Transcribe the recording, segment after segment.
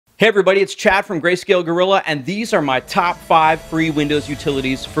Hey everybody, it's Chad from Greyscalegorilla, and these are my top 5 free Windows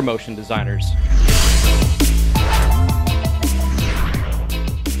utilities for motion designers.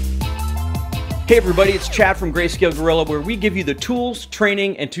 Hey everybody, it's Chad from Greyscalegorilla, where we give you the tools,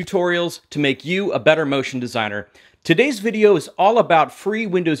 training, and tutorials to make you a better motion designer. Today's video is all about free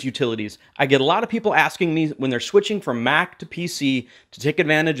Windows utilities. I get a lot of people asking me when they're switching from Mac to PC to take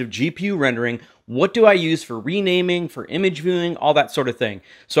advantage of GPU rendering, what do I use for renaming, for image viewing, all that sort of thing.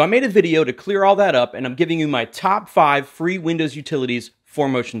 So I made a video to clear all that up, and I'm giving you my top 5 free Windows utilities for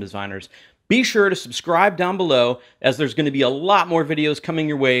motion designers. Be sure to subscribe down below, as there's going to be a lot more videos coming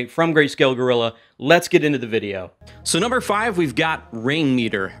your way from Greyscalegorilla. Let's get into the video. So number 5, we've got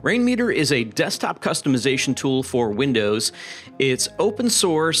Rainmeter. Rainmeter is a desktop customization tool for Windows. It's open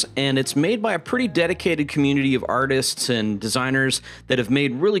source, and it's made by a pretty dedicated community of artists and designers that have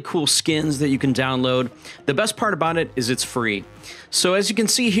made really cool skins that you can download. The best part about it is it's free. So as you can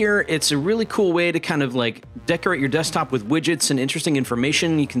see here, it's a really cool way to kind of like decorate your desktop with widgets and interesting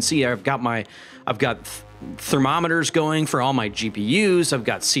information. You can see I've got thermometers going for all my GPUs, I've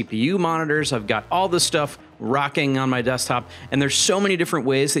got CPU monitors, I've got all this stuff rocking on my desktop, and there's so many different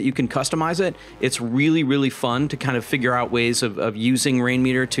ways that you can customize it. It's really, really fun to kind of figure out ways of using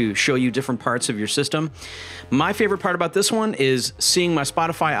Rainmeter to show you different parts of your system. My favorite part about this one is seeing my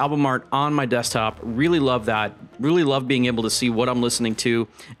Spotify album art on my desktop. Really love that. Really love being able to see what I'm listening to,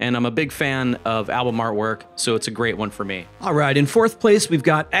 and I'm a big fan of album artwork, so it's a great one for me. All right, in 4th place, we've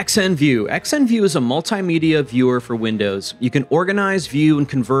got XNView. XNView is a multimedia viewer for Windows. You can organize, view, and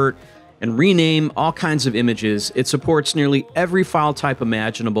convert and rename all kinds of images. It supports nearly every file type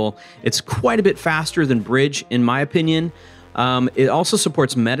imaginable. It's quite a bit faster than Bridge, in my opinion. It also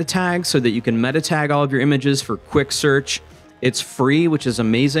supports meta tags, so that you can meta tag all of your images for quick search. It's free, which is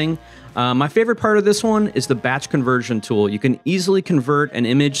amazing. My favorite part of this one is the batch conversion tool. You can easily convert an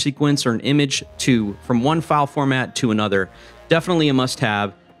image sequence or an image from one file format to another. Definitely a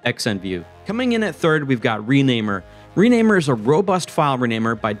must-have, XNView. Coming in at 3rd, we've got Renamer. Renamer is a robust file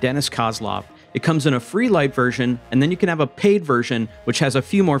renamer by Dennis Kozlov. It comes in a free light version, and then you can have a paid version, which has a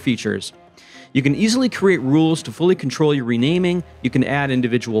few more features. You can easily create rules to fully control your renaming. You can add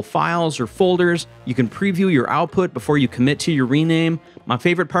individual files or folders. You can preview your output before you commit to your rename. My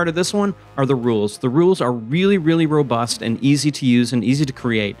favorite part of this one are the rules. The rules are really, really robust and easy to use and easy to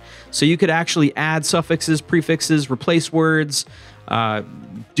create. So you could actually add suffixes, prefixes, replace words,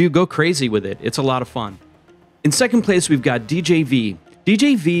 go crazy with it. It's a lot of fun. In 2nd place, we've got DJV.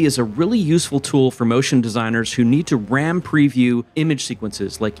 DJV is a really useful tool for motion designers who need to RAM preview image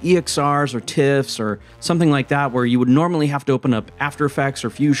sequences like EXRs or TIFFs or something like that, where you would normally have to open up After Effects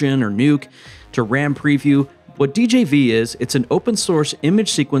or Fusion or Nuke to RAM preview. What DJV is, it's an open source image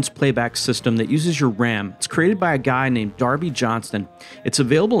sequence playback system that uses your RAM. It's created by a guy named Darby Johnston. It's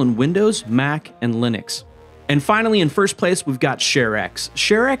available in Windows, Mac, and Linux. And finally, in 1st place, we've got ShareX.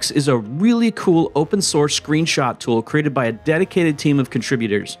 ShareX is a really cool open source screenshot tool created by a dedicated team of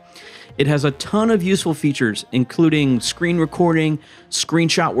contributors. It has a ton of useful features, including screen recording,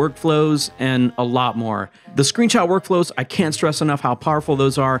 screenshot workflows, and a lot more. The screenshot workflows, I can't stress enough how powerful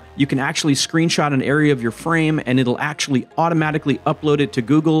those are. You can actually screenshot an area of your frame, and it'll actually automatically upload it to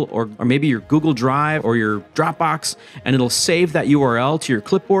Google or maybe your Google Drive or your Dropbox, and it'll save that URL to your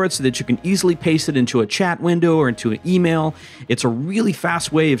clipboard so that you can easily paste it into a chat window or into an email. It's a really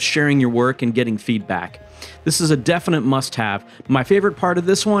fast way of sharing your work and getting feedback. This is a definite must-have. My favorite part of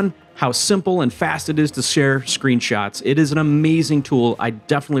this one, how simple and fast it is to share screenshots. It is an amazing tool. I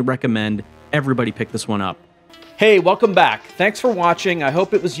definitely recommend everybody pick this one up. Hey, welcome back. Thanks for watching. I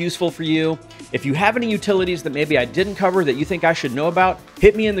hope it was useful for you. If you have any utilities that maybe I didn't cover that you think I should know about,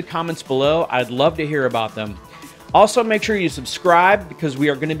 hit me in the comments below. I'd love to hear about them. Also, make sure you subscribe, because we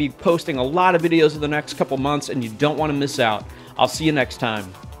are going to be posting a lot of videos in the next couple months, and you don't want to miss out. I'll see you next time.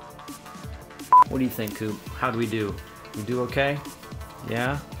 What do you think, Coop? How do we do? We do okay?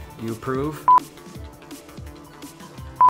 Yeah? You approve?